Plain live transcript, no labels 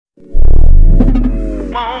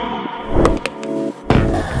Hi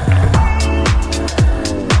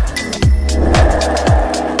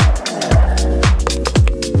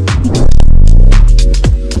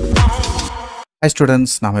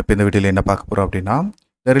students, நாம இப்போ இந்த வீடியோல என்ன பார்க்க போறோம் அப்படினா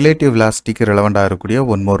the relative velocity க்கு relevant-ஆ இருக்கக்கூடிய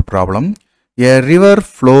one more problem. A river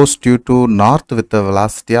flows due to north with a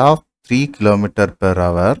velocity of 3 km per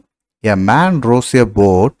hour. A man rows a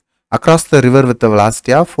boat across the river with a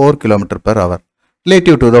velocity of 4 km per hour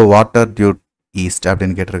relative to the water due east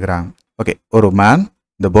அப்படினு கேட்டிருக்காங்க. Okay, ஒரு man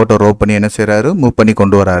இந்த போட்டை row பண்ணி என்ன செய்றாரு, move பண்ணி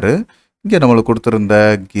கொண்டு வராரு. இங்க நமக்கு கொடுத்திருந்த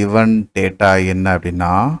given data என்ன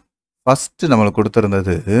அப்படினா ஃபர்ஸ்ட் நமக்கு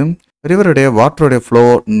கொடுத்திருந்தது ரிவருடைய வாட்டருடைய flow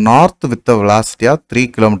north with velocity of 3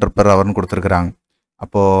 km per hour னு கொடுத்துருக்காங்க.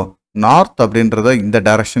 அப்போ நார்த் அப்படின்றத இந்த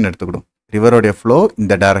டைரக்ஷன் எடுத்துக்கிடும். ரிவருடைய ஃப்ளோ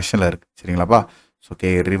இந்த டைரக்ஷன்ல இருக்கு. சரிங்களாப்பா? ஓகே,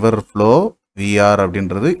 ரிவர் ஃப்ளோ விஆர்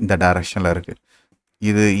அப்படின்றது இந்த டைரக்ஷன்ல இருக்கு.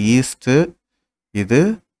 இது ஈஸ்ட், இது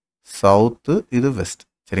சவுத், இது வெஸ்ட்.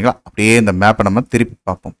 சரிங்களா? அப்படியே இந்த மேப்பை நம்ம திருப்பி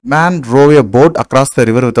பார்ப்போம். Man row a boat across the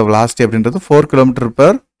river with velocity அப்படின்றது 4 km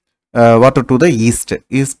per water to the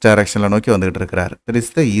east டைரக்ஷன்ல நோக்கி வந்துகிட்டு இருக்கிறாரு. that is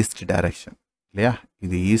the east direction இல்லையா?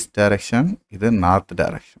 இது ஈஸ்ட் டைரக்ஷன், இது நார்த்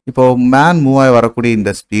டைரக்ஷன். இப்போ மேன் மூவ் ஆகி வரக்கூடிய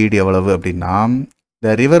இந்த ஸ்பீடு எவ்வளவு அப்படின்னா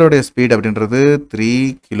இந்த ரிவருடைய ஸ்பீட் அப்படின்றது 3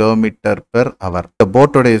 km per hour. இந்த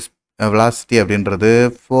போட்டோடைய வெலாசிட்டி அப்படின்றது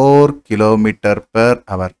 4 km per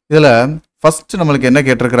hour. இதுல ஃபர்ஸ்ட் நம்மளுக்கு என்ன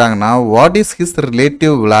கேட்டிருக்கிறாங்கன்னா what is his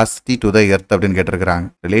relative velocity to the earth அப்படின்னு கேட்டிருக்கிறாங்க.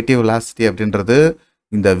 ரிலேட்டிவ் வெலாசிட்டி அப்படின்றது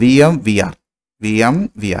இந்த விஎம் விஆர்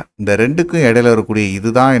இந்த ரெண்டுக்கும் இடையில இருக்கக்கூடிய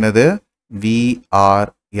இதுதான் என்னது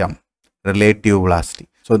விஆர்எம் ரிலேட்டிவ் வெலாசிட்டி.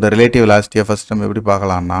 ஸோ இந்த ரிலேட்டிவ் வெலாசிட்டியை ஃபர்ஸ்ட் நம்ம எப்படி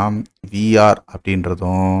பார்க்கலாம்னா விஆர்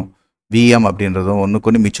அப்படின்றதும் விஎம் அப்படின்றதும்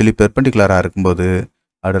ஒன்றுக்கு ஒன்று மியூச்சுவலி பெர்பெண்டிகுலராக இருக்கும்போது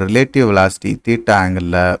அதோட ரிலேட்டிவ் வெலாசிட்டி தீட்டா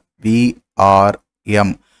ஆங்கிளில்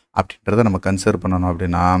விஆர்எம் அப்படின்றத நம்ம கன்சிடர் பண்ணணும்.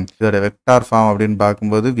 அப்படின்னா இதோட வெக்டார் ஃபார்ம் அப்படின்னு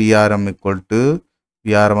பார்க்கும்போது விஆர்எம் ஈக்குவல் டு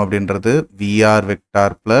விஆர்எம் அப்படின்றது VR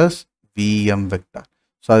vector plus VM vector.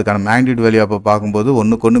 So அதுக்கான மேக்னிட்யூட் வேல்யூ அப்போ பார்க்கும்போது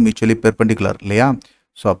ஒன்றுக்கு ஒன்று மியூச்சுவலி பெர்பெண்டிகுலர் இல்லையா?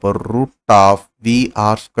 ஸோ அப்போ root of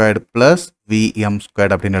VR squared plus VM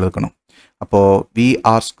squared அப்படின்னு எழுதணும். அப்போது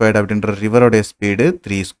விஆர் ஸ்கொயர்டு அப்படின்ற ரிவரோடைய ஸ்பீடு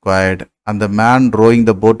 3 ஸ்கொயர்டு, அந்த மேன் ரோயிங்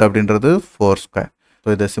த போட் அப்படின்றது 4 ஸ்கொயர். ஸோ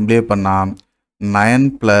இதை சிம்பிளிஃபை பண்ணால் 9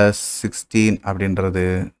 + 16 அப்படின்றது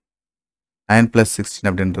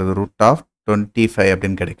ரூட் ஆஃப் 25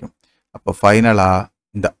 அப்படின்னு கிடைக்கும். அப்போ ஃபைனலாக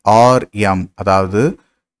இந்த ஆர்எம் அதாவது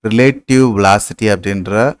ரிலேட்டிவ் வெலாசிட்டி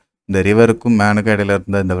அப்படின்ற இந்த ரிவருக்கும் மேனுக்கும் இடையில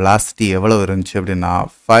இருந்த இந்த வெலாசிட்டி எவ்வளவு இருந்துச்சு அப்படின்னா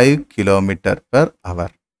 5 km per hour.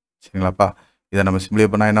 சரிங்களாப்பா? இதை நம்ம சிம்பிளிஃபை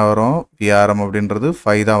பண்ணால் என்ன வரும், விஆர்எம் அப்படின்றது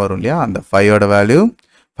 5 தான் வரும் இல்லையா? அந்த 5ஓட வேல்யூ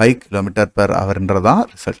 5 km per hourன்றது தான்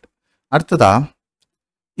ரிசல்ட். அடுத்ததா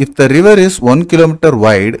if the river is 1 km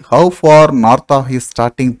wide, how far north of his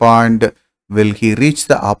starting point will he reach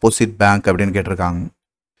the opposite bank அப்படின்னு கேட்டிருக்காங்க.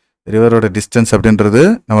 ரிவரோட டிஸ்டன்ஸ் அப்படின்றது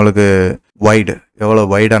நம்மளுக்கு வைடு, எவ்வளோ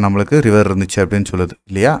வைடாக நம்மளுக்கு ரிவர் இருந்துச்சு அப்படின்னு சொல்லுது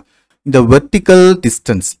இல்லையா? இந்த வெர்டிக்கல்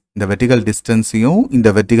டிஸ்டன்ஸையும் இந்த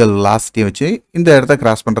வெர்டிக்கல் வெலாசிட்டியை வச்சு இந்த இடத்த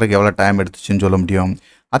கிராஸ் பண்ணுறதுக்கு எவ்வளோ டைம் எடுத்துச்சுன்னு சொல்ல முடியும்.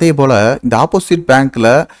 அதே போல் இந்த ஆப்போசிட்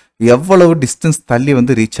பேங்க்கில் எவ்வளவு டிஸ்டன்ஸ் தள்ளி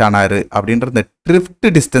வந்து ரீச் ஆனார் அப்படின்ற இந்த ட்ரிஃப்ட்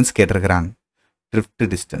டிஸ்டன்ஸ் கேட்டிருக்கிறாங்க. ட்ரிஃப்ட்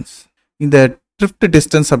டிஸ்டன்ஸ், இந்த ட்ரிஃப்ட்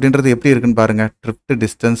டிஸ்டன்ஸ் அப்படின்றது எப்படி இருக்குன்னு பாருங்கள். ட்ரிஃப்ட்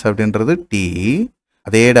டிஸ்டன்ஸ் அப்படின்றது டி,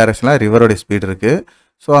 அதே டைரக்ஷனில் ரிவரோட ஸ்பீட் இருக்குது.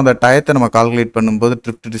 ஸோ அந்த டயத்தை நம்ம கால்குலேட் பண்ணும்போது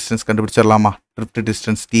drift distance கண்டுபிடிச்சிடலாமா? Drift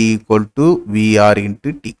distance D equal to VR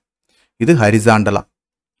into D. இது ஹரிசாண்டலா.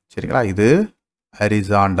 சரிங்களா? இது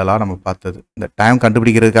ஹரிசாண்டலா நம்ம பார்த்தது. இந்த டைம்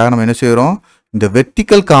கண்டுபிடிக்கிறதுக்காக நம்ம என்ன செய்கிறோம், இந்த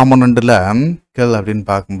வெர்டிக்கல் காம்பனண்ட்டில் அப்படின்னு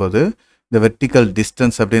பார்க்கும்போது இந்த வெர்டிக்கல்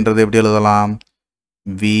டிஸ்டன்ஸ் அப்படின்றது எப்படி எழுதலாம்,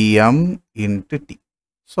 விஎம் இன்ட்டு டி.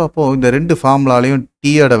 ஸோ அப்போது இந்த ரெண்டு ஃபார்முலாலையும்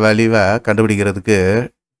டீயோட வேல்யூவை கண்டுபிடிக்கிறதுக்கு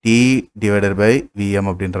டி டிவைடட் பை விஎம்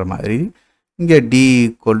அப்படின்ற மாதிரி இங்கே D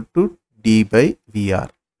equal to D by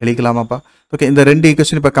VR எழுதிக்கலாமாப்பா? Okay, இந்த ரெண்டு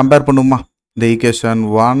ஈக்குவேஷன் இப்போ கம்பேர் பண்ணுமா? இந்த ஈக்குவேஷன்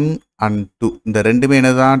 1 and 2 இந்த ரெண்டுமே என்ன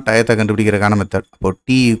தான் டயத்தை கண்டுபிடிக்கிறதுக்கான மெத்தட். அப்போது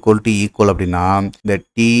டி ஈக்குவல் அப்படின்னா இந்த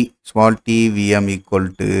D small D VM equal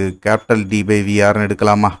to capital D by விஆர்னு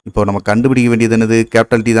எடுக்கலாமா? இப்போ நம்ம கண்டுபிடிக்க வேண்டியது என்னது,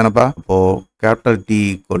 கேபிட்டல் டி தானப்பா? அப்போது கேபிட்டல் டி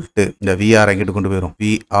ஈக்குவல் டு இந்த விஆர் எங்கிட்டு கொண்டு போயிடும்,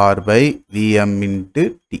 VR by VM into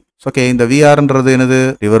D. Okay, இந்த விஆர்ன்றது என்னது,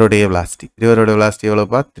 ரிவருடைய வெலாசிட்டி. ரிவருடைய வெலாசிட்டி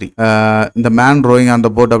எவ்வளோப்பா, 3. இந்த மேன் ரோயிங் அந்த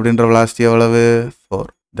போட் அப்படின்ற வெலாசிட்டி எவ்வளவு, 4.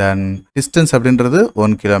 தென் டிஸ்டன்ஸ் அப்படின்றது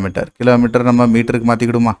 1 கிலோமீட்டர் நம்ம மீட்டருக்கு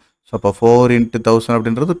மாற்றிக்கிடுமா? ஸோ அப்போ 4 × 1000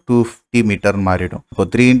 அப்படின்றது 250 மீட்டர்னு மாறிடும். இப்போ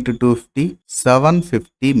 3 × 250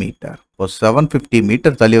 750 மீட்டர். இப்போ 750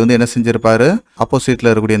 மீட்டர் தள்ளி வந்து என்ன செஞ்சிருப்பாரு, ஆப்போசிட்டில்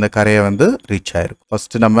இருக்கக்கூடிய இந்த கரையை வந்து ரீச் ஆயிருக்கும்.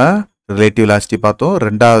 ஃபர்ஸ்ட் நம்ம ரிலேட்டிவ் வெலாசிட்டி பார்த்தோம்,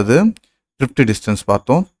 ரெண்டாவது ட்ரிஃப்ட் டிஸ்டன்ஸ்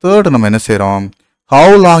பார்த்தோம், தேர்டு நம்ம என்ன செய்கிறோம்,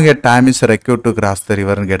 how long a time is required to cross த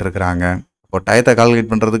ரிவர்னு கேட்டிருக்கிறாங்க. இப்போ டயத்தை கால்குலேட்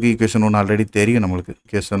பண்ணுறதுக்கு ஈக்குவேஷன் 1 ஆல்ரெடி தெரியும் நம்மளுக்கு.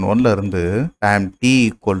 ஈக்குவேஷன் 1ல இருந்து time t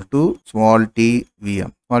equal to small D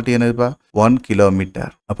VM. Small D என்னதுப்பா? 1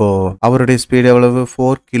 கிலோமீட்டர். அப்போ அவருடைய ஸ்பீடு எவ்வளவு?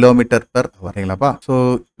 4 கிலோமீட்டர் பெர் வரீங்களாப்பா? ஸோ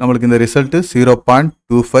நம்மளுக்கு இந்த ரிசல்ட்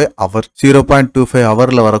 0.25 ஹவர். 0.25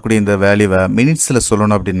 ஹவர்ல வரக்கூடிய இந்த வேல்யூவை மினிட்ஸ்ல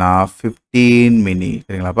சொல்லணும் அப்படின்னா 15 மினிட்.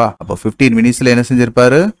 சரிங்களாப்பா? அப்போ 15 மினிட்ஸ்ல என்ன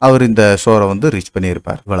செஞ்சிருப்பாரு? அவர் இந்த ஷோரை வந்து ரீச்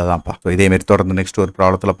பண்ணியிருப்பார். இவ்வளவுதான்ப்பா. ஸோ இதே மாதிரி தொடர்ந்து நெக்ஸ்ட் ஒரு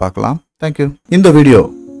ப்ராப்ளத்துல பார்க்கலாம். தேங்க்யூ. இந்த வீடியோ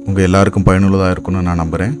உங்க எல்லாருக்கும் பயனுள்ளதா இருக்கும்னு நான்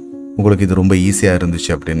நம்புறேன். உங்களுக்கு இது ரொம்ப ஈஸியா இருந்துச்சு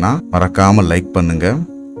அப்படின்னா மறக்காம லைக் பண்ணுங்க.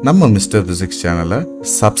 நம்ம மிஸ்டர் பிசிக்ஸ் சேனலை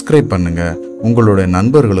சப்ஸ்கிரைப் பண்ணுங்க. உங்களுடைய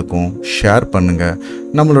நண்பர்களுக்கும் ஷேர் பண்ணுங்க.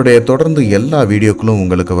 நம்மளுடைய தொடர்ந்து எல்லா வீடியோக்களும்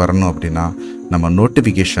உங்களுக்கு வரணும் அப்படின்னா நம்ம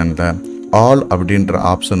நோட்டிஃபிகேஷன்ல ஆல் அப்படின்ற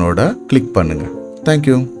ஆப்ஷனோட கிளிக் பண்ணுங்க.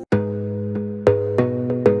 தேங்க்யூ.